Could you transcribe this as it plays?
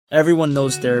Everyone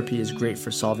knows therapy is great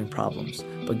for solving problems,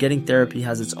 but getting therapy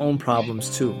has its own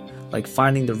problems too, like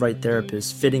finding the right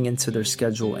therapist, fitting into their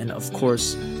schedule, and of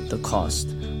course, the cost.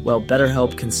 Well,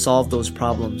 BetterHelp can solve those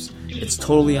problems. It's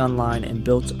totally online and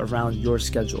built around your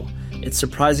schedule. It's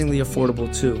surprisingly affordable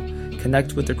too.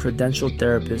 Connect with a credentialed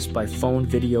therapist by phone,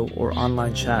 video, or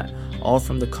online chat, all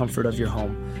from the comfort of your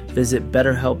home. Visit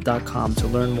BetterHelp.com to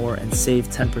learn more and save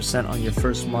 10% on your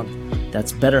first month.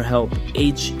 That's BetterHelp,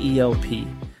 H-E-L-P.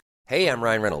 Hey, I'm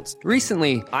Ryan Reynolds.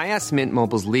 Recently, I asked Mint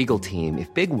Mobile's legal team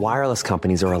if big wireless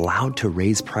companies are allowed to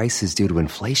raise prices due to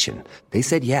inflation. They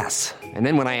said yes. And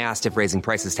then when I asked if raising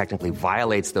prices technically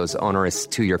violates those onerous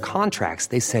two-year contracts,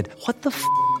 they said, "What the f***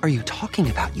 are you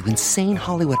talking about, you insane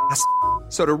Hollywood ass?"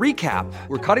 So to recap,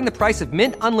 we're cutting the price of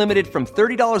Mint Unlimited from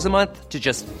 $30 a month to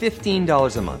just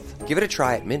 $15 a month. Give it a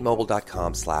try at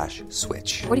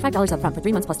mintmobile.com/switch. $45 up front for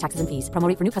 3 months plus taxes and fees. Promo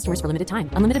rate for new customers for limited time.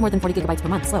 Unlimited more than 40 gigabytes per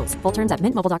month. Slows full terms at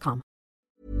mintmobile.com.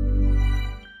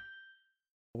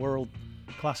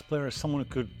 World-class player is someone who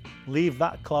could leave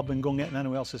that club and go and get in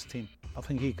anyone else's team. I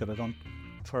think he could have done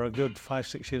for a good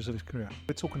 5-6 years of his career.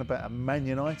 We're talking about a Man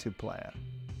United player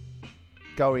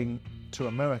going to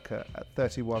America at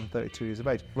 31, 32 years of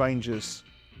age. Rangers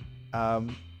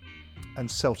and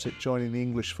Celtic joining the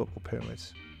English football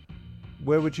pyramids.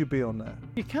 Where would you be on that?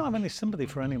 You can't have any sympathy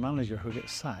for any manager who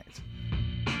gets sacked.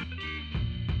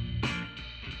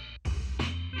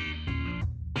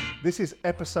 This is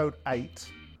episode 8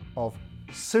 of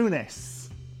Souness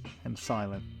and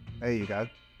Silent. There you go.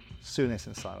 Souness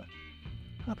and Silent.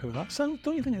 Happy with that. So,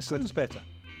 don't you think it sounds better?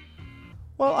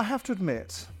 Well, I have to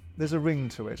admit, there's a ring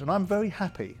to it, and I'm very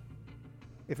happy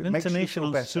if it makes you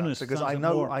feel better, because I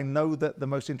know that the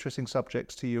most interesting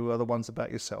subjects to you are the ones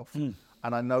about yourself, and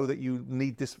I know that you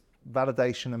need this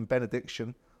validation and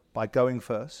benediction by going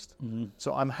first.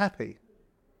 So I'm happy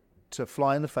to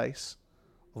fly in the face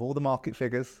of all the market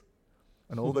figures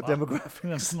and all the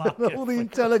demographics and all the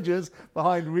intelligence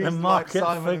behind reasons like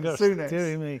Simon and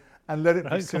Souness, and let it be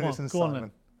Souness and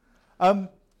Simon.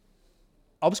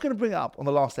 I was going to bring it up on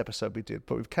the last episode we did,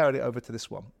 but we've carried it over to this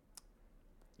one.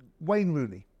 Wayne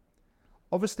Rooney.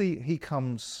 Obviously, he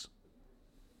comes...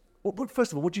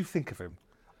 First of all, what do you think of him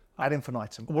ad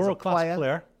infinitum? World-class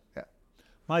player. Yeah.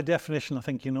 My definition, I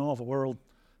think you know, of a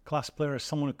world-class player is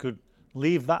someone who could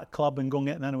leave that club and go and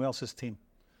get in anyone else's team.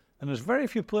 And there's very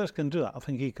few players can do that. I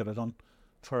think he could have done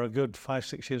for a good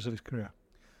 5-6 years of his career.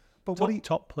 But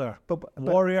top player.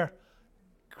 Warrior,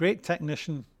 great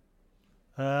technician.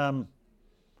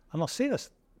 And I'll say this,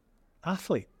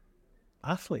 athlete.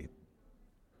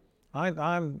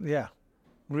 I'm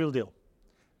real deal.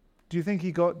 Do you think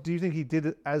he did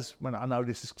it as, well, I know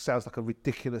this sounds like a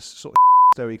ridiculous sort of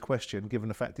scary question, given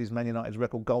the fact he's Man United's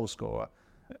record goal scorer.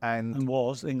 And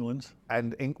was England's.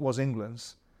 Was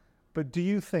England's. But do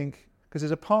you think, because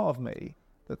there's a part of me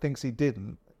that thinks he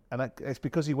didn't, and it's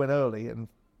because he went early and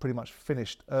pretty much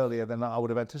finished earlier than I would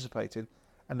have anticipated,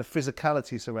 and the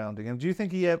physicality surrounding him. Do you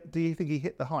think he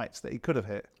hit the heights that he could have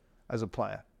hit as a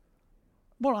player?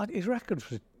 Well, his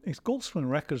goal-scoring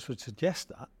records would suggest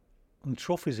that, and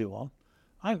trophies he won.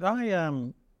 I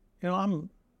don't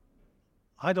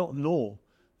know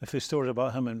if there's stories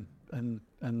about him and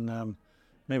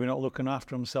maybe not looking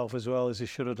after himself as well as he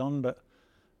should have done, but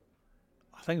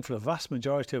I think for the vast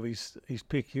majority of his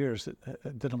peak years, it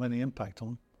didn't have any impact on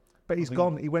him. But he's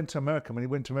gone. He went to America. When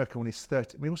he's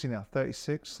 30, what's he now?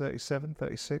 36, 37,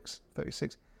 36.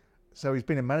 So he's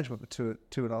been in management for two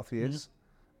and a half years.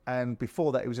 And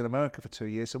before that, he was in America for 2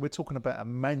 years. So we're talking about a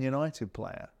Man United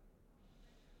player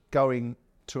going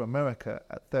to America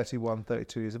at 31,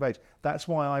 32 years of age. That's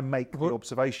why I make the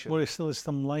observation. Well, he still has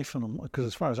some life in him, because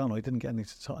as far as I know, he didn't get any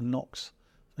sort of knocks.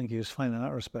 I think he was fine in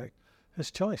that respect.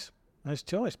 His choice.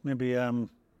 Maybe, I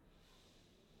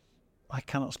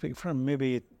cannot speak for him.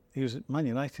 Maybe he was at Man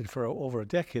United for over a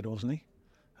decade, wasn't he?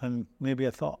 And maybe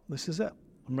I thought, this is it.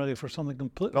 I'm ready for something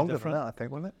completely different. Longer than that, I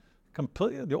think, wasn't it?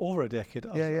 Completely over a decade.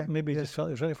 Maybe he just felt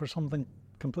he was ready for something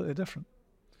completely different.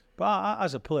 But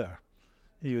as a player,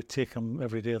 you would take him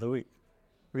every day of the week.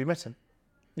 Have you met him?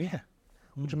 Yeah.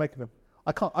 What do you make of him?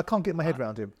 I can't get my head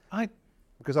around him.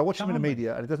 Because I watch him in the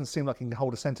media and it doesn't seem like he can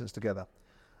hold a sentence together.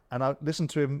 And I listened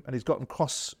to him, and he's gotten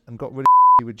cross and got really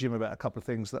with Jim about a couple of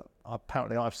things that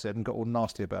apparently I've said, and got all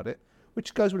nasty about it,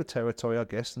 which goes with the territory, I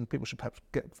guess, and people should perhaps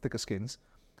get thicker skins.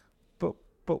 But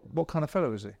what kind of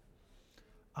fellow is he?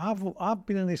 I've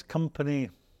been in his company.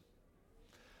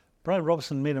 Brian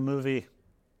Robson made a movie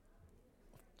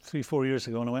 3-4 years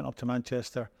ago, and I went up to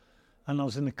Manchester, and I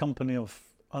was in the company of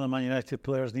other Man United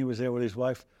players, and he was there with his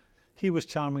wife. He was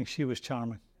charming, she was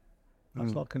charming.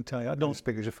 That's what I can tell you. I don't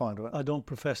speak as you find, right? I don't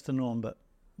profess to know him, but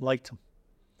liked him.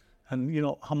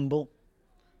 and humble,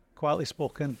 quietly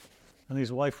spoken, and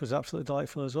his wife was absolutely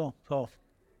delightful as well. So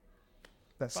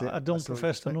that's it. I don't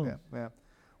profess to know. Yeah.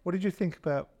 What did you think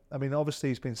about? I mean, obviously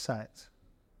he's been sacked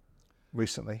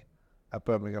recently at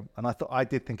Birmingham, and I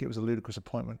did think it was a ludicrous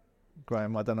appointment,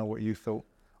 Graham. I don't know what you thought.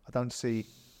 I don't see.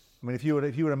 I mean, if you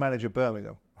were a manager of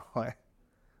Birmingham, right?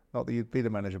 Not that you'd be the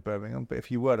manager of Birmingham, but if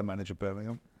you were the manager of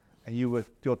Birmingham, and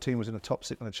your team was in the top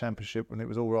 6 in the Championship and it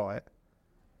was all right,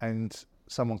 and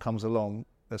someone comes along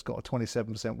that's got a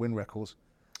 27% win record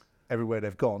everywhere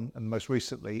they've gone, and most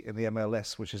recently in the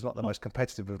MLS, which is not the most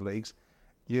competitive of leagues,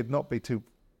 you'd not be too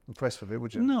impressed with it,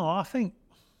 would you? No, I think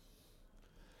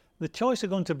the choice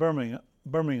of going to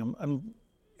Birmingham, and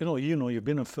you've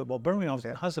been in football. Birmingham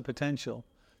has the potential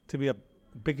to be a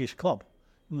biggish club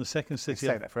in the second city.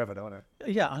 You say that forever, don't it?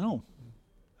 Yeah, I know.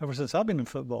 Ever since I've been in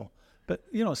football, but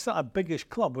it's not a biggish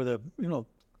club with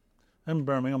in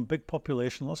Birmingham, big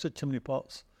population, lots of chimney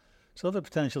pots, so they have the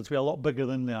potential to be a lot bigger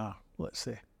than they are, let's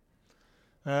say.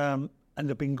 And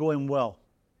they've been going well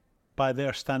by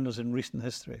their standards in recent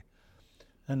history.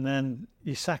 And then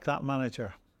you sack that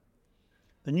manager.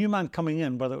 The new man coming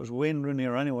in, whether it was Wayne Rooney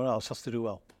or anyone else, has to do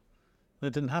well.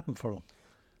 It didn't happen for him.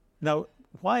 Now,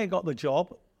 why he got the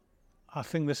job, I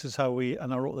think this is how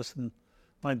and I wrote this in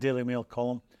my Daily Mail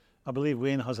column, I believe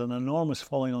Wayne has an enormous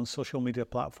following on social media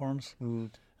platforms.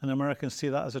 And Americans see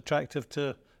that as attractive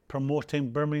to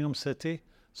promoting Birmingham City,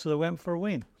 so they went for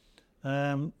Wayne.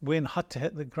 Wayne had to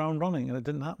hit the ground running, and it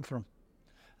didn't happen for him.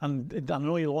 And I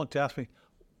know you'll want to ask me,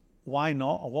 why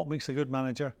not, or what makes a good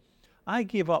manager? I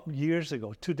gave up years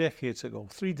ago, 2 decades ago,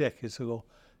 3 decades ago,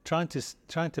 trying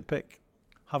to pick,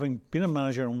 having been a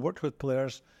manager and worked with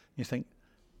players, you think,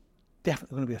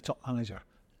 definitely going to be a top manager,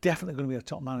 definitely going to be a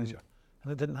top manager.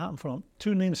 And it didn't happen for him.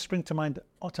 2 names spring to mind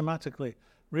automatically,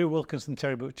 Ray Wilkins and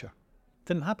Terry Butcher.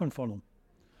 Didn't happen for them.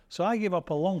 So I gave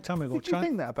up a long time ago. Did you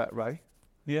think that about Ray?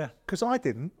 Yeah. Because I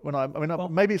didn't.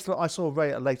 Maybe it's I saw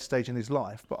Ray at a later stage in his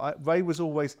life, but Ray was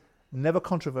always never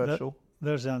controversial.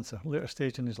 There's the answer. Later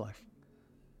stage in his life.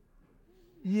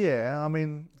 Yeah, I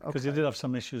mean, because he did have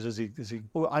some issues as he.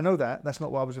 Well, I know that. That's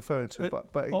not what I was referring to.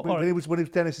 But when he was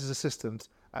Dennis's assistant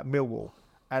at Millwall,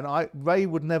 and Ray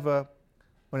would never.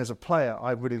 When as a player,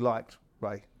 I really liked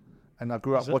Ray, and I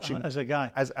grew up watching as a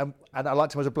guy. And I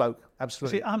liked him as a bloke.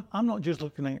 Absolutely. See, I'm not just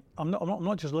looking at. I'm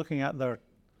not just looking at their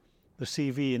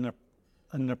CV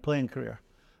and their playing career.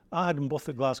 I had them both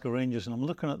at Glasgow Rangers, and I'm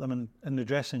looking at them in the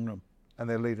dressing room. And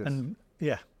their leaders. And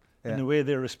in the way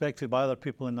they're respected by other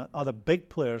people and other big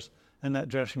players in that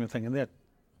dressing room thing, and they're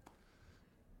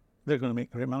going to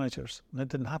make great managers. And it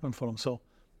didn't happen for them. So,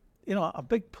 a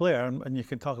big player, and you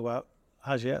can talk about,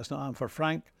 as yet it's not happened for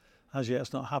Frank, as yet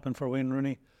it's not happened for Wayne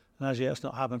Rooney, and as yet it's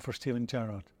not happened for Steven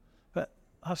Gerrard. But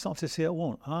that's not to say it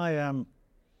won't. And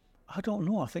I don't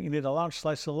know. I think you need a large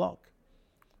slice of luck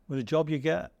with the job you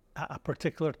get at a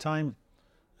particular time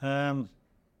to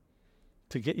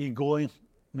get you going,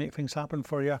 make things happen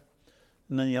for you,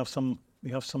 and then you have some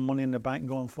money in the bank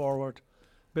going forward.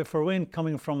 But for Wayne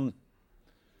coming from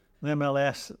the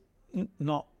MLS,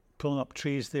 not pulling up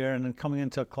trees there, and then coming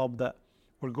into a club that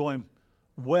were going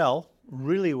well,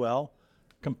 really well,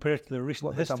 compared to the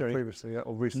recent history. Previously,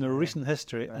 or recently. In the recent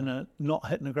history, and not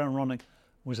hitting the ground running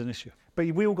was an issue. But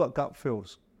we all got gut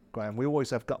feels, Graham. We always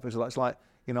have gut feels. It's like,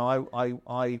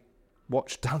 I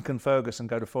watched Duncan Ferguson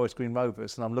go to Forest Green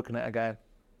Rovers, and I'm looking at it again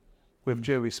with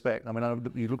due respect. I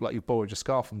mean, you look like you borrowed your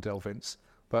scarf from Del Vince,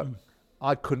 but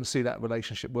I couldn't see that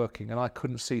relationship working, and I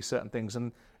couldn't see certain things.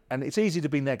 And it's easy to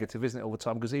be negative, isn't it, all the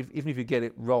time? Because even if you get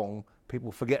it wrong,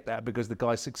 people forget that because the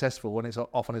guy's successful when it's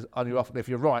off on you're off. And if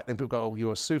you're right, then people go, "Oh,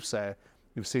 you're a soothsayer.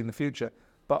 You've seen the future."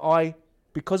 But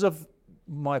because of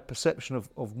my perception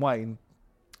of Wayne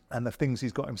and the things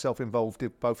he's got himself involved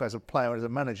in, both as a player and as a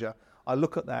manager, I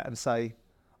look at that and say,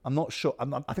 I'm not sure.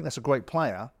 I think that's a great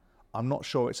player. I'm not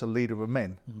sure it's a leader of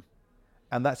men,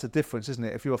 and that's the difference, isn't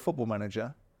it? If you're a football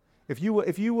manager, if you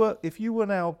were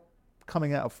now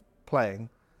coming out of playing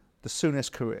the Souness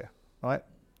career, right?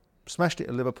 Smashed it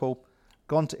at Liverpool,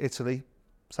 gone to Italy,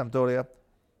 Sampdoria,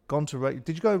 gone to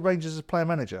did you go to Rangers as a player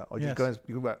manager, or did you go as,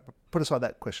 put aside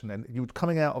that question? Then you were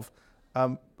coming out of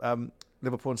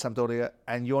Liverpool and Sampdoria,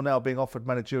 and you're now being offered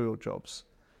managerial jobs.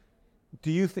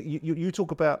 Do you think you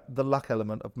talk about the luck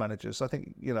element of managers? I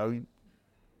think you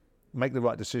make the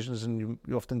right decisions, and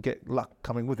you often get luck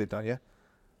coming with it, don't you?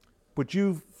 Would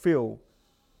you feel,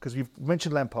 because you've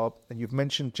mentioned Lampard and you've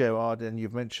mentioned Gerrard and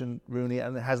you've mentioned Rooney,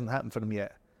 and it hasn't happened for them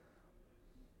yet.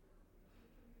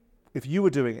 If you were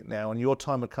doing it now and your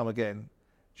time had come again,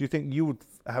 do you think you would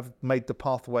have made the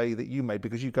pathway that you made?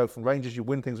 Because you go from Rangers, you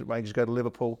win things at Rangers, go to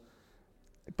Liverpool,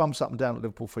 it bumps up and down at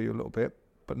Liverpool for you a little bit.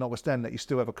 But notwithstanding that, you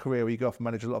still have a career where you go off and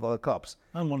manage a lot of other clubs.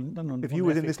 If you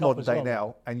were in this modern day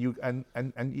now and you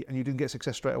didn't get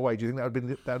success straight away, do you think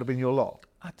that would have been your lot?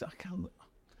 I can't.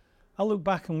 I look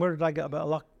back and where did I get a bit of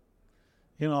luck?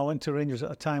 You know, I went to Rangers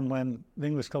at a time when the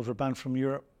English clubs were banned from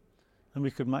Europe, and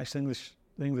we could match the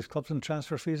English clubs in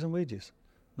transfer fees and wages.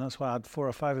 And that's why I had 4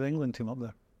 or 5 of the England team up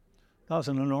there. That was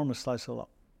an enormous slice of luck.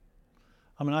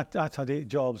 I mean, I had 8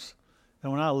 jobs,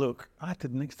 and when I look, I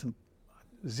did next to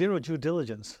 0 due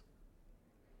diligence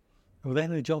with any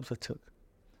of the jobs I took,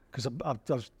 because I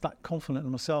was that confident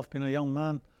in myself, being a young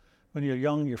man. When you're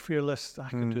young, you're fearless. I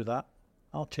can do that.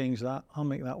 I'll change that. I'll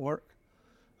make that work.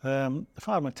 If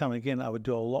I had my time again, I would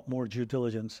do a lot more due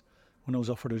diligence when I was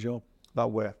offered a job.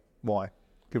 Like where? Why?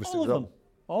 Give us an example.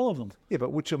 All of them. Yeah,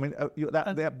 but which, I mean,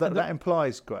 that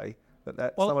implies, Gray,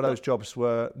 that some of those jobs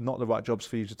were not the right jobs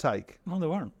for you to take. No, they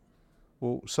weren't.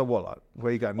 Well, so what? Like, where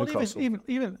are you going? Newcastle?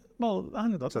 Even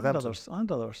and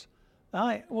others.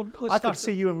 I could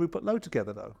see you and Rupert Lowe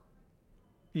together, though.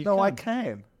 I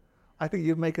can. I think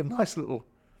you'd make a nice little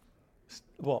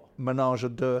menage a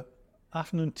deux.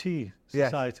 Afternoon tea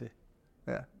society.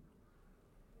 Yeah.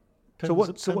 So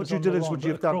what due diligence would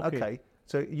you have done? Okay.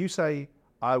 So you say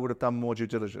I would have done more due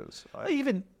diligence. Right?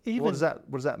 Even what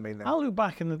does that mean then? I'll look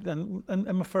back in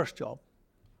my first job.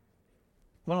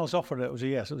 When I was offered it, it was a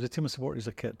yes. It was a team of supporters as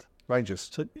a kid. Rangers.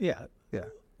 So yeah.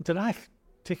 Did I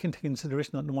take into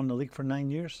consideration that they won the league for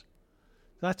 9 years?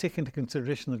 Did I take into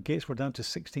consideration that gates were down to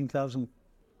 16,000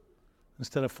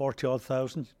 instead of 40-odd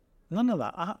thousand? None of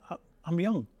that. I'm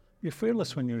young. You're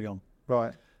fearless when you're young.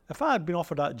 Right. If I had been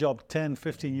offered that job 10,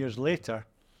 15 years later,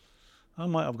 I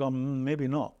might have gone, maybe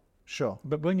not. Sure.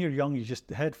 But when you're young, you just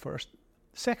head first.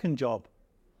 Second job,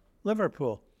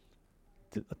 Liverpool.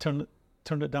 I turned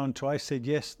it down twice, said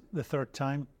yes the third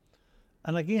time.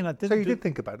 And again, I didn't. So you did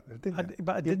think about it, didn't you?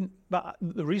 But I didn't. But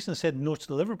the reason I said no to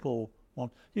the Liverpool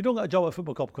one, you don't get a job at a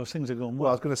football club because things are going well. Well,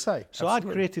 I was going to say. So I'd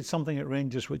created something at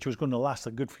Rangers which was going to last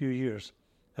a good few years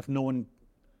if no one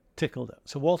tickled it.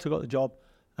 So Walter got the job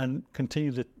and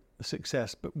continued the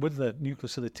success, but with the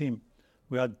nucleus of the team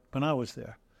we had when I was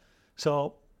there.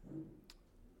 So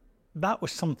that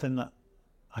was something that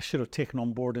I should have taken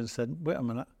on board and said, wait a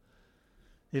minute,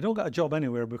 you don't get a job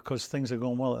anywhere because things are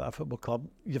going well at that football club.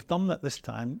 You've done that this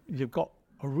time. You've got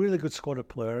a really good squad of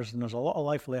players and there's a lot of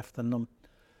life left in them.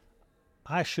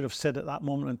 I should have said at that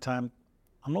moment in time,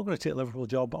 I'm not going to take a Liverpool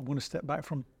job, but I'm going to step back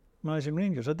from managing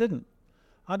Rangers. I didn't.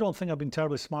 I don't think I've been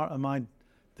terribly smart in my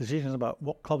decisions about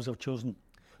what clubs I've chosen.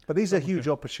 But these are huge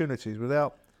opportunities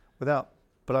without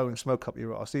blowing smoke up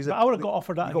your arse. I would have got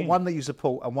offered that. You've got one that you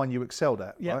support and one you excelled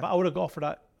at. Yeah, right? But I would have got offered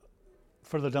that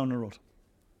further down the road.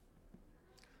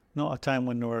 Not a time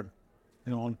when they were,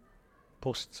 on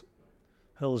post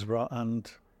Hillsborough and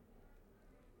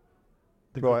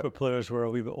the group of players were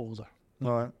a wee bit older.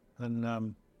 Right.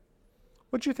 And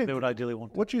what do you think? They would ideally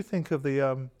want. What do you think of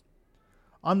the?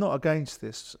 I'm not against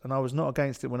this, and I was not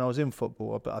against it when I was in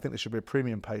football, but I think there should be a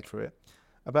premium paid for it.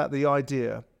 About the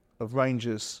idea of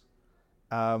Rangers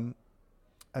and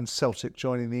Celtic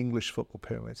joining the English football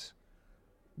pyramids.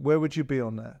 Where would you be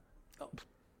on that?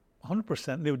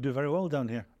 100%. They would do very well down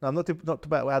here. No, not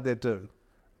about how they do,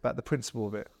 about the principle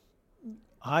of it.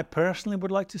 I personally would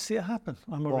like to see it happen.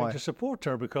 I'm a Rangers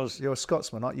supporter because... You're a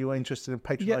Scotsman, aren't you? Interested in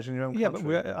patronising your own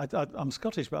country? Yeah, but I'm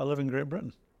Scottish, but I live in Great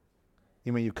Britain.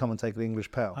 You mean you come and take the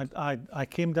English pound? I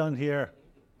came down here...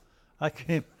 I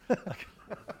came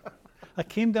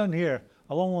down here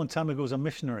a long time ago as a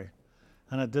missionary,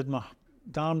 and I did my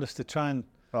darndest to try and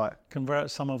convert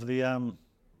some of the...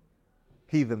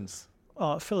 heathens.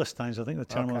 Philistines, I think the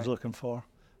term I was looking for.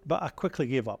 But I quickly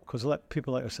gave up because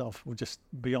people like yourself were just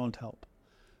beyond help.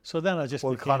 So then I just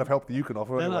the kind of help that you can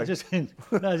offer then anyway.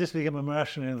 I just became a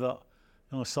mercenary and thought,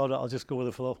 sod it, I'll just go with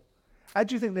the flow. How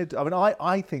do you think they'd...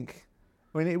 I think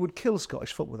it would kill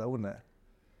Scottish football though, wouldn't it?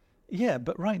 Yeah,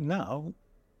 but right now,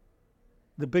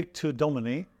 the big two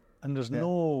dominate and there's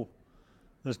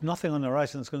nothing on the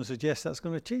horizon that's going to suggest that's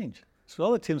going to change. So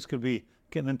other teams could be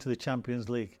getting into the Champions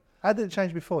League. How did it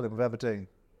change before then with Aberdeen?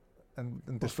 And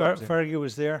Fergie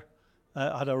was there.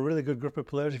 Had a really good group of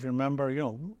players, if you remember.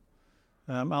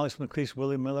 Alex McLeish,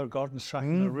 Willie Miller, Gordon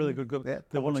Strachan, a really good group. They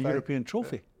won a European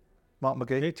trophy. Mark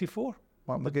McGee. 84.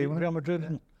 Mark McGee. Real Madrid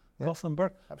and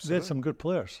Gothenburg. They had some good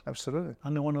players. Absolutely.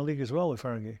 And they won a league as well with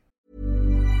Fergie.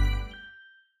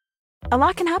 A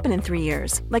lot can happen in 3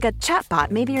 years, like a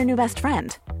chatbot may be your new best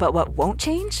friend. But what won't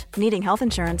change? Needing health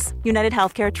insurance. United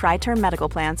Healthcare Tri-Term Medical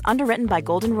Plans, underwritten by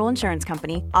Golden Rule Insurance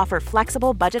Company, offer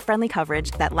flexible, budget-friendly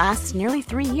coverage that lasts nearly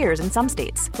 3 years in some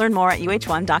states. Learn more at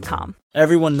uh1.com.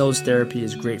 Everyone knows therapy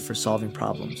is great for solving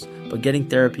problems, but getting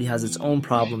therapy has its own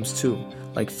problems too,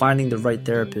 like finding the right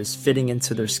therapist, fitting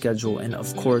into their schedule, and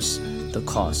of course, the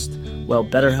cost. Well,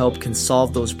 BetterHelp can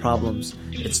solve those problems.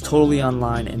 It's totally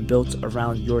online and built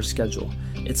around your schedule.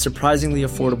 It's surprisingly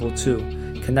affordable too.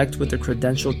 Connect with a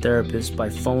credentialed therapist by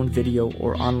phone, video,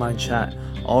 or online chat,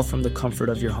 all from the comfort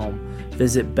of your home.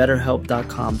 Visit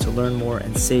BetterHelp.com to learn more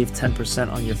and save 10%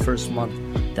 on your first month.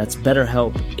 That's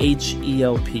BetterHelp,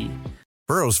 H-E-L-P.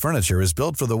 Burrow's furniture is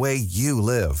built for the way you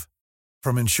live.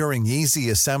 From ensuring easy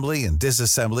assembly and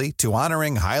disassembly to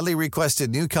honoring highly requested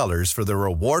new colors for their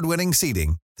award-winning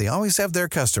seating, they always have their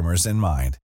customers in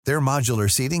mind. Their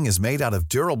modular seating is made out of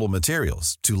durable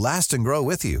materials to last and grow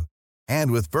with you.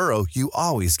 And with Burrow, you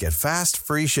always get fast,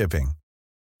 free shipping.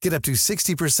 Get up to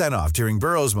 60% off during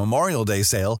Burrow's Memorial Day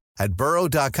sale at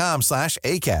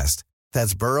burrow.com/ACAST.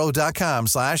 That's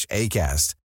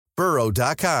burrow.com/ACAST.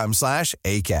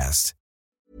 burrow.com/ACAST.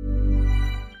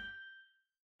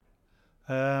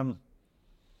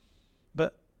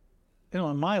 But,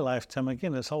 in my lifetime,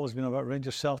 again, it's always been about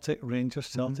Rangers, Celtic, Rangers,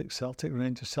 Celtic, Celtic,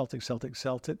 Rangers, Celtic, Celtic,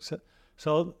 Celtic.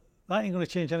 So that ain't going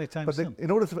to change anytime soon.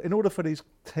 In order for these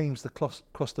teams to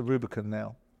cross the Rubicon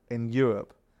now in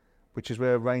Europe, which is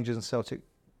where Rangers and Celtic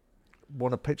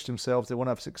want to pitch themselves, they want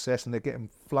to have success, and they're getting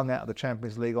flung out of the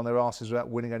Champions League on their asses without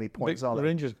winning any points, are they? The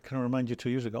Rangers, can I remind you, 2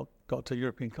 years ago, got to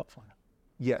European Cup final.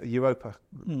 Yeah, Europa.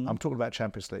 I'm talking about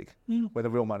Champions League, where the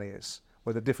real money is,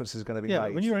 where the difference is going to be made. Yeah,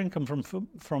 when your income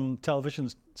from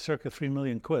television's circa 3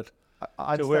 million quid,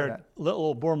 I to where that. little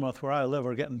old Bournemouth, where I live,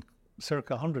 are getting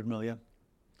circa 100 million.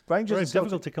 Rangers Very and Celtic,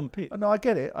 difficult to compete. No, I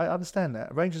get it. I understand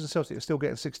that. Rangers and Celtic are still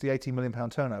getting 60, 80 million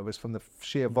pound turnovers from the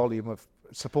sheer volume of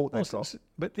support they've got.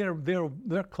 But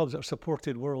they're clubs that are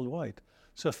supported worldwide.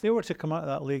 So if they were to come out of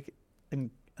that league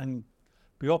and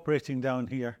be operating down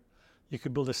here, you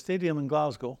could build a stadium in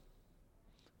Glasgow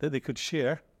that they could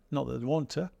share, not that they'd want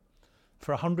to,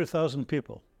 for 100,000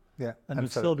 people. Yeah, and there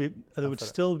would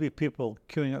still be people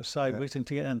queuing outside waiting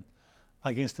to get in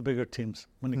against the bigger teams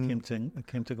when it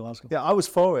came to Glasgow. Yeah, I was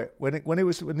for it when it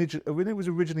was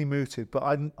originally mooted, but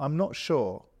I'm not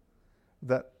sure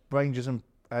that Rangers and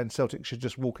Celtic should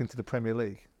just walk into the Premier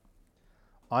League.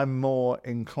 I'm more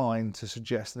inclined to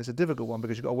suggest, and it's a difficult one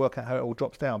because you've got to work out how it all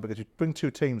drops down, because you bring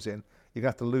two teams in, you're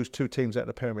going to have to lose two teams out of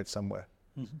the pyramid somewhere.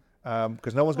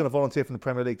 Because no one's going to volunteer from the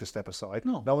Premier League to step aside.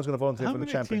 No one's going to volunteer from the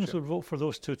Championship. How many teams would vote for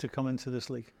those two to come into this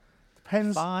league?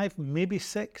 Depends. 5, maybe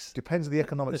 6. Depends on the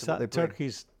economics of what they bring.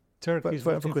 Turkey's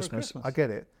for Christmas. I get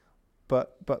it,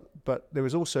 but there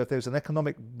is also, if there's an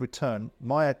economic return,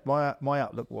 my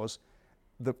outlook was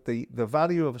the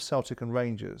value of Celtic and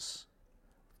Rangers,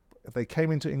 if they came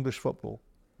into English football,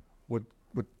 would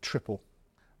triple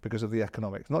because of the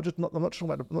economics. I'm not just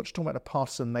talking about the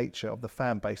partisan nature of the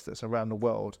fan base that's around the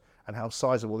world and how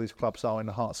sizable these clubs are in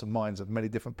the hearts and minds of many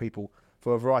different people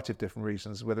for a variety of different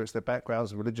reasons, whether it's their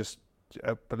backgrounds, religious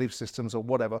belief systems, or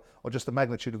whatever, or just the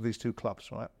magnitude of these two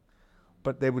clubs, right?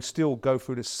 But they would still go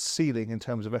through the ceiling in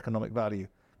terms of economic value,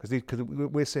 because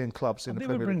we're seeing clubs in the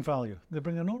Premier League. They would bring value. They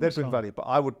bring enormous value. They bring value, but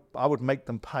I would make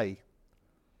them pay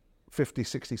 50,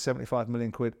 60, 75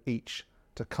 million quid each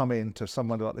to come in to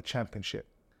someone like the Championship.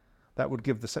 That would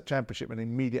give the Championship an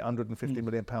immediate 150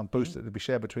 million pound boost that would be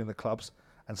shared between the clubs,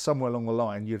 and somewhere along the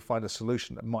line you'd find a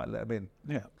solution that might let them in.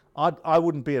 Yeah, I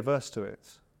wouldn't be averse to it.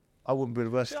 I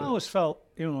always felt,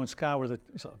 when Sky were the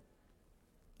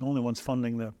only ones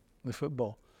funding the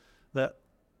football, that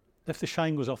if the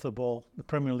shine goes off the ball, the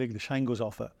Premier League, the shine goes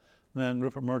off it, then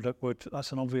Rupert Murdoch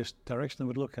that's an obvious direction they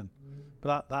would look in.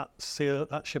 But that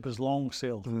ship has long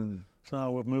sailed. So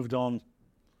now we've moved on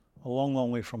a long,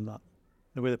 long way from that,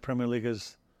 the way the Premier League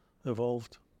has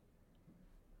evolved.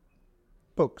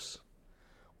 Books.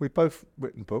 We've both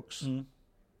written books.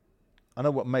 I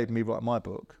know what made me write my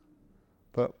book,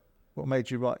 but what made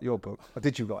you write your book? Or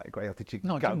did you write it, Gray, or did you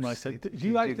No, I didn't write it. Did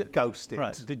you ghost it?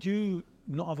 Right. Did you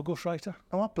not have a ghostwriter?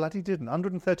 Oh, I bloody didn't.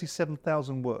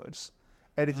 137,000 words,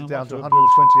 edited down to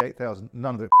 128,000.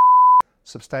 None of it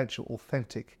substantial,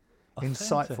 authentic,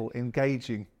 insightful,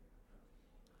 engaging.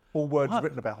 All words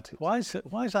written about it. Why is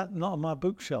that not on my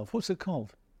bookshelf? What's it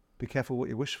called? Be careful what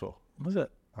you wish for. Was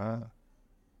it? Well,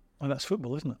 that's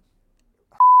football, isn't it?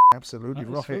 Absolutely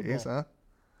right. It is, huh?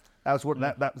 That's what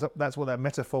that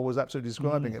metaphor was absolutely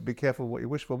describing. It. Be careful what you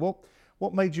wish for.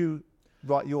 What made you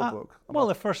write your book? Well,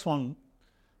 the first one,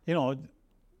 for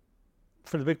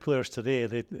the big players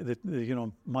today,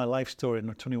 my life story, and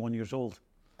they're 21 years old.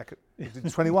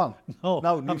 21? No,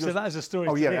 I'm saying that is a story.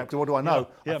 Oh today. yeah. What do I know?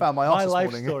 Yeah, I found my answer this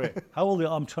life morning. story. How old are you?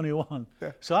 I'm 21.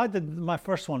 Yeah. So I did my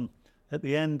first one at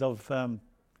the end of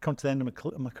come to the end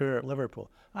of my career at Liverpool.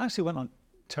 I actually went on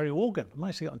Terry Wogan. I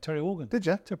managed to get on Terry Wogan. Did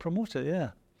you? To promote it,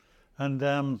 yeah. And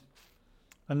then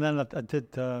I did...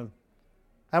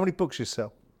 How many books you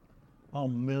sell? Oh,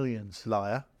 millions.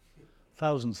 Liar.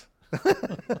 Thousands.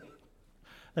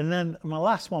 And then my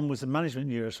last one was the management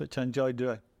years, which I enjoyed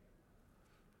doing.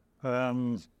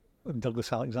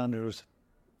 Douglas Alexander was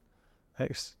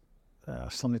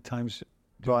ex-Sunday Times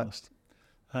journalist.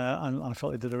 Right. And I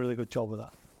felt he did a really good job with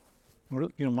that.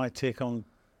 You know, my take on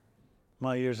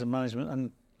my years in management,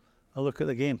 and I look at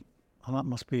the game, and that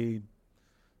must be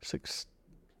 6-7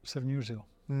 years ago.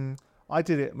 I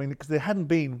did it, I mean, because there hadn't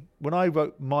been, when I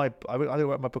wrote I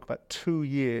wrote my book about 2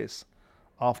 years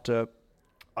after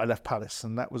I left Palace,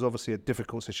 and that was obviously a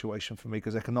difficult situation for me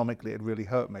because economically it really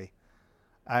hurt me.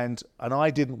 And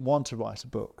I didn't want to write a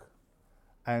book.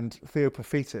 And Theo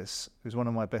Prophetis, who's one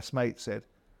of my best mates, said,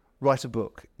 write a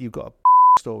book. You've got a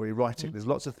story, write it. There's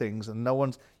lots of things, and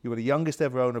you were the youngest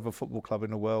ever owner of a football club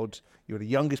in the world. You were the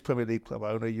youngest Premier League club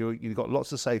owner. You've got lots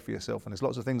to say for yourself, and there's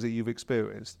lots of things that you've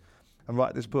experienced. And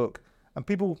write this book. And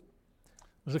people...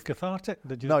 Was it cathartic?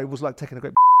 Did you? No, it was like taking a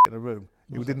great in a room.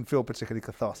 It didn't feel particularly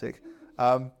cathartic.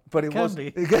 But it was...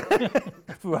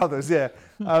 for others, yeah.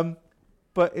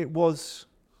 But it was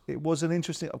an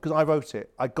interesting... Because I wrote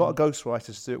it. I got a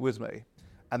ghostwriter to do it with me.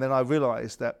 And then I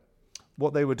realised that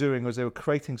what they were doing was they were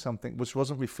creating something which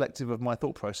wasn't reflective of my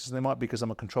thought process. And it might be because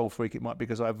I'm a control freak. It might be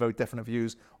because I have very definite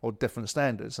views or different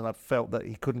standards. And I felt that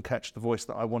he couldn't catch the voice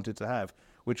that I wanted to have,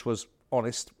 which was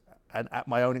honest and at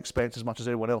my own expense as much as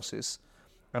anyone else's,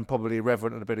 and probably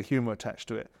irreverent and a bit of humour attached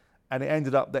to it. And it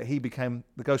ended up that the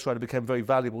ghostwriter became very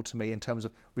valuable to me in terms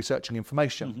of researching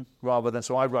information, rather than,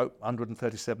 so I wrote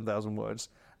 137,000 words.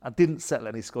 I didn't settle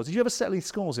any scores. Did you ever settle any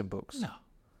scores in books? No.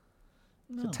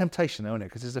 It's a temptation, isn't it?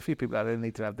 Because there's a few people out there that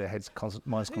need to have their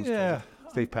minds concentrated. Yeah.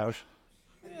 Steve Parish.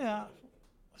 Yeah.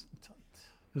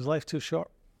 Is life too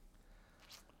short?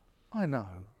 I know.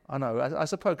 I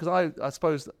suppose, because I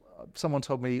suppose someone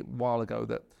told me a while ago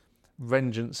that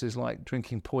vengeance is like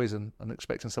drinking poison and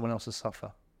expecting someone else to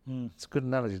suffer. It's a good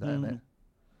analogy, that, isn't it?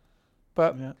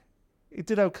 But it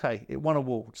did okay. It won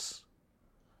awards.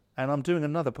 And I'm doing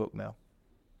another book now.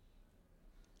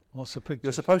 What's the picture?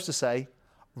 You're supposed to say,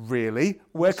 really?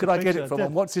 Where could I get it from?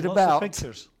 And what's it about?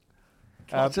 Pictures?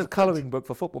 It's a colouring book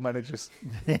for football managers.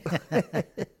 Now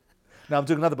I'm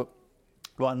doing another book.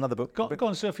 Right, another book. Go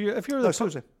on. So if you're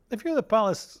the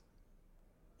Palace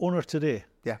owner today,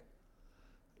 yeah.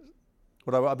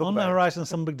 Would I write a book on about the horizon,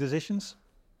 some big decisions.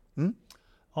 Hmm?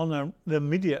 On the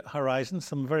immediate horizon,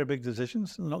 some very big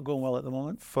decisions. Not going well at the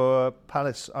moment. For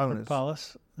Palace owners. For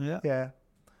Palace, yeah. Yeah.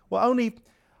 Well, only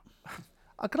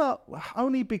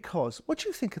because, what do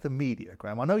you think of the media,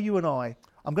 Graham? I know you and I'm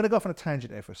going to go off on a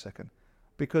tangent here for a second,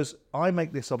 because I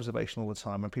make this observation all the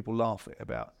time and people laugh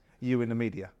about you in the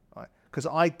media, right? Because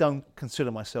I don't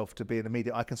consider myself to be in the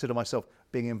media. I consider myself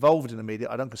being involved in the media.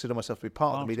 I don't consider myself to be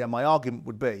part of the media. And my argument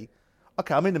would be,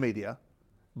 okay, I'm in the media,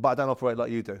 but I don't operate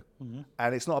like you do.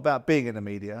 And it's not about being in the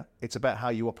media, it's about how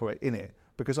you operate in it.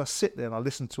 Because I sit there and I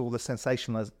listen to all the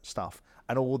sensational stuff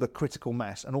and all the critical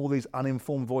mass and all these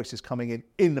uninformed voices coming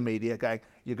in the media going,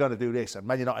 you're going to do this, and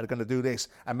Man United are going to do this,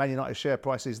 and Man United share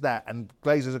price is that, and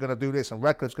Glazers are going to do this, and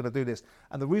Radcliffe's going to do this.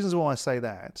 And the reasons why I say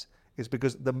that is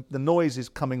because the noise is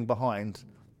coming behind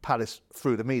Palace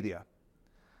through the media.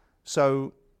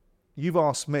 So you've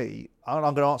asked me, and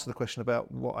I'm going to answer the question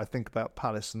about what I think about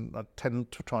Palace, and I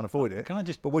tend to try and avoid it. Can I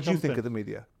just But what do you think of the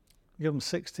media? Give them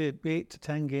 6 to 8 to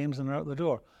 10 games and they're out the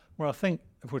door. Where I think,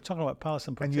 if we're talking about Palace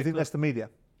in particular... And you think that's the media?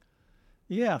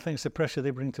 Yeah, I think it's the pressure they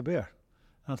bring to bear.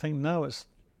 And I think now if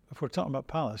we're talking about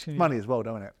Palace... Money as well,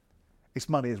 don't it? It's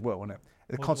money as well, isn't it?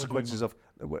 The consequences of...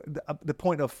 The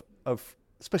point of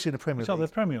especially in the Premier League. The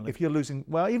Premier League. If you're losing...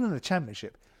 Well, even in the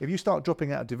Championship, if you start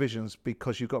dropping out of divisions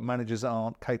because you've got managers that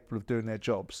aren't capable of doing their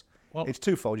jobs, it's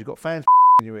twofold. You've got fans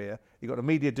in your ear, you've got the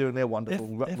media doing their wonderful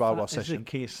rah-rah session,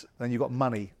 then you've got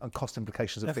money and cost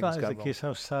implications of things going wrong. If that is the case,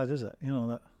 how sad is it? You know,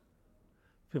 that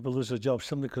people lose their jobs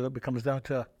simply because it becomes down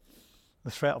to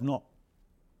the threat of not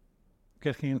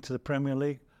getting into the Premier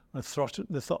League, the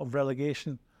thought of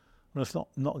relegation, or the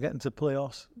not getting to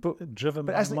playoffs, driven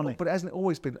by money. But hasn't it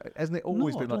always been? Hasn't it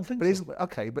always been? I don't think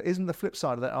so. But isn't the flip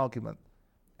side of that argument?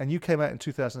 And you came out in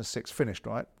 2006, finished,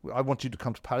 right? I wanted you to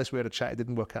come to Palace. We had a chat. It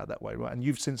didn't work out that way, right? And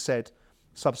you've since said,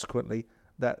 subsequently,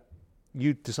 that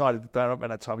you decided at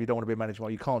that time you don't want to be a manager. Well,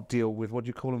 you can't deal with, what do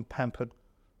you call them, pampered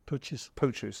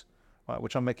pooches, right?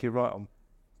 Which I make you right on.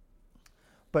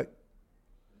 But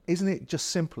isn't it just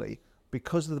simply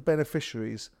because of the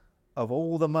beneficiaries of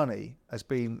all the money has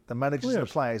been the managers and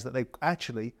the players that they've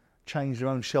actually changed their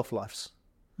own shelf lives?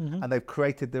 and they've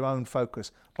created their own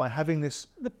focus by having this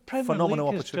phenomenal opportunity. The Premier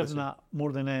League has driven that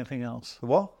more than anything else. The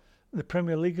what? The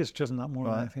Premier League has driven that more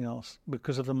than anything else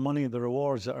because of the money, the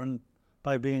rewards that are earned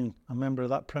by being a member of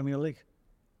that Premier League.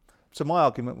 So my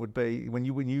argument would be, when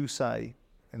you say,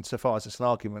 insofar as it's an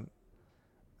argument,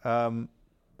 that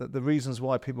the reasons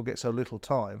why people get so little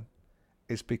time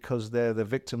is because they're the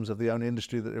victims of the own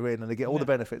industry that they're in, and they get all the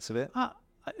benefits of it.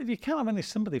 You can't have any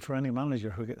sympathy for any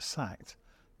manager who gets sacked,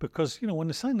 because when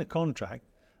they sign the contract,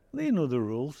 they know the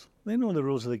rules. They know the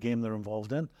rules of the game they're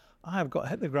involved in. I've got to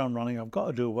hit the ground running. I've got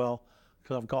to do well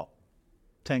because I've got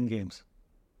 10 games.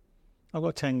 I've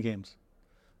got 10 games.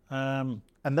 And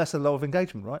that's the law of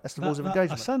engagement, right? That's the rules of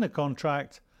engagement. I sign a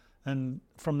contract, and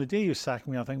from the day you sack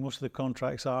me, I think most of the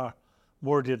contracts are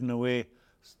worded in a way,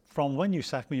 from when you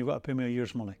sack me, you've got to pay me a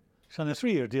year's money. It's on a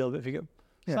 3-year deal, but if you get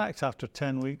sacked after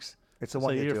 10 weeks... It's a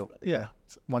 1-year deal. Yeah.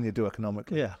 It's a 1-year deal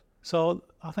economically. Yeah. So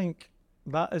I think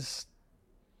that is...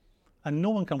 And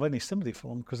no one can have any sympathy for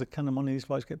them because the kind of money these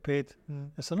boys get paid,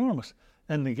 it's enormous.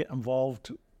 And they get involved,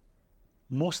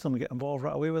 most of them get involved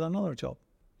right away with another job.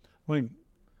 I mean,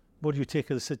 what do you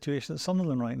take of the situation at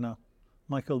Sunderland right now?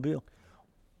 Michael Beale.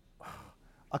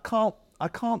 I can't...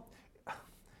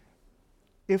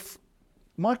 If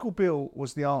Michael Beale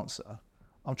was the answer,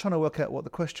 I'm trying to work out what the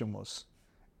question was.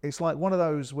 It's like one of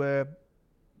those where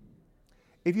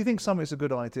if you think something's a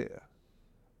good idea,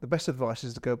 the best advice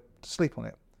is to go to sleep on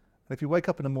it. And if you wake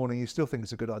up in the morning and you still think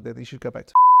it's a good idea, then you should go back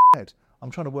to bed.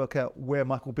 I'm trying to work out where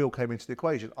Michael Beale came into the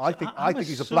equation. I think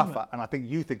he's a bluffer, and I think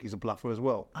you think he's a bluffer as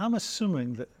well. I'm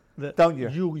assuming that don't you?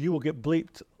 You will get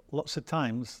bleeped lots of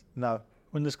times. No.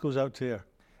 When this goes out to air.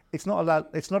 It's not allowed.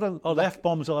 It's not a. Oh, the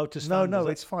F-bomb's allowed to stand. No,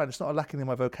 it's fine. It's not a lacking in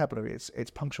my vocabulary.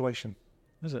 It's punctuation.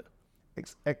 Is it?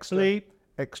 It's extra. Bleep.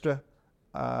 Extra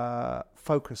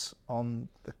focus on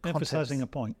the context. Emphasising a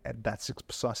point. And that's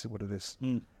precisely what it is.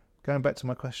 Going back to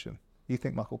my question, you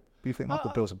think Michael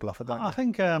Beale's a bluffer, don't you? I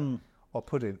think... or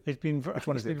pudding? Which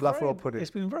one is it, bluffer or pudding? He's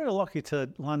been very lucky to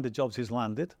land the jobs he's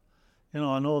landed.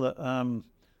 I know that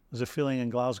there's a feeling in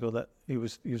Glasgow that he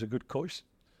was a good coach.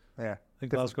 Yeah. The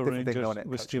Glasgow Rangers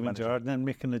with Steven Gerrard, and then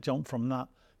making the jump from that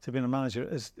to being a manager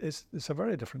is a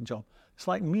very different job. It's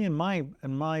like me in my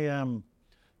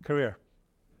career.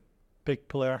 Big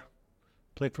player,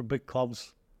 played for big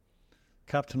clubs,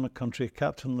 captain my country,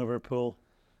 captain Liverpool.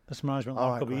 This management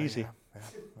will be easy. Yeah.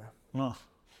 No.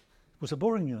 Was it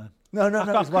boring you then? No,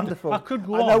 it was wonderful. I could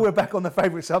go on. I know we're back on the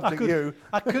favourite subject,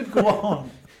 I could go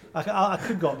on. I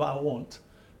could go on, but I won't.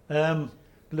 But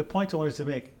the point I wanted to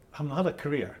make, having had a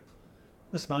career,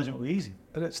 this management will be easy,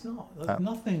 but it's not. There's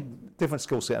nothing... Different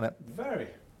skill set in it. Very.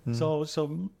 So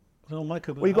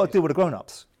Michael... Well, you've got to deal with the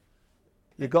grown-ups.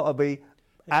 You've got to be...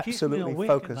 absolutely awake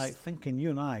focused. At night thinking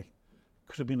you and I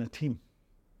could have been a team.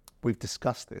 We've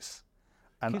discussed this,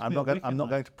 and I'm not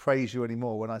going to praise you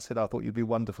anymore when I said I thought you'd be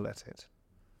wonderful at it.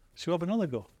 So have another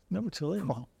go. Never too late.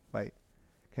 Oh, mate,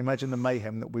 can you imagine the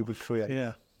mayhem that we would create?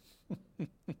 Yeah.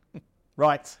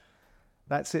 Right,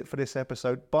 that's it for this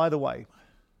episode. By the way,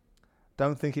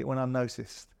 don't think it went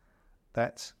unnoticed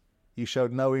that you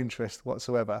showed no interest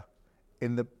whatsoever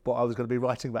in what I was going to be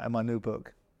writing about in my new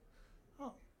book.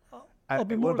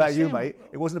 What about you, mate?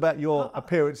 It wasn't about your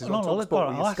appearances on TalkSport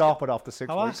when you scarpered after 6 weeks.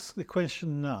 I'll ask the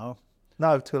question now.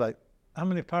 No, too late. How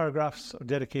many paragraphs are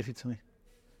dedicated to me?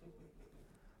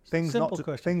 Things not to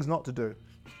do.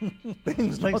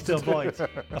 Things to avoid.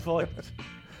 Avoid.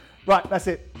 Right, that's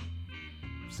it.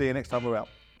 See you next time we're out.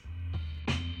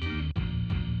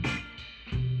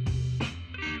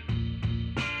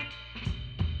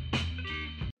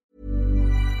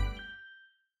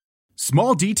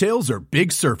 Small details are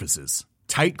big surfaces.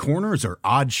 Tight corners are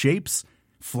odd shapes.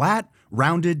 Flat,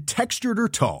 rounded, textured, or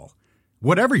tall.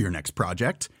 Whatever your next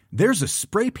project, there's a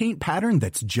spray paint pattern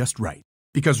that's just right.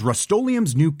 Because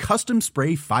Rust-Oleum's new Custom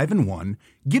Spray 5-in-1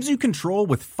 gives you control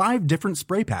with 5 different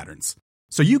spray patterns.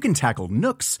 So you can tackle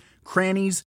nooks,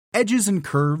 crannies, edges, and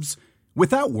curves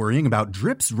without worrying about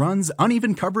drips, runs,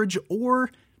 uneven coverage, or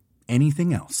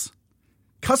anything else.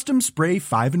 Custom Spray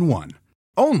 5-in-1.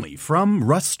 Only from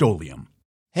Rust-Oleum.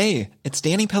 Hey, it's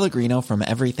Danny Pellegrino from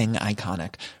Everything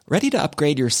Iconic. Ready to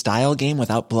upgrade your style game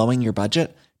without blowing your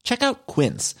budget? Check out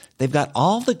Quince. They've got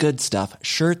all the good stuff,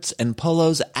 shirts and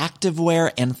polos,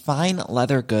 activewear, and fine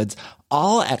leather goods,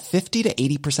 all at 50 to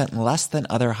 80% less than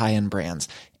other high-end brands.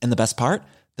 And the best part?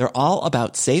 They're all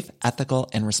about safe, ethical,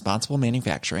 and responsible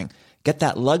manufacturing. Get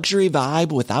that luxury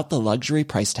vibe without the luxury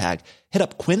price tag. Hit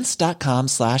up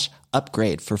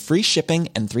quince.com/upgrade for free shipping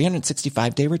and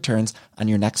 365-day returns on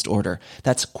your next order.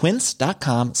 That's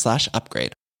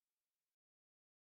quince.com/upgrade.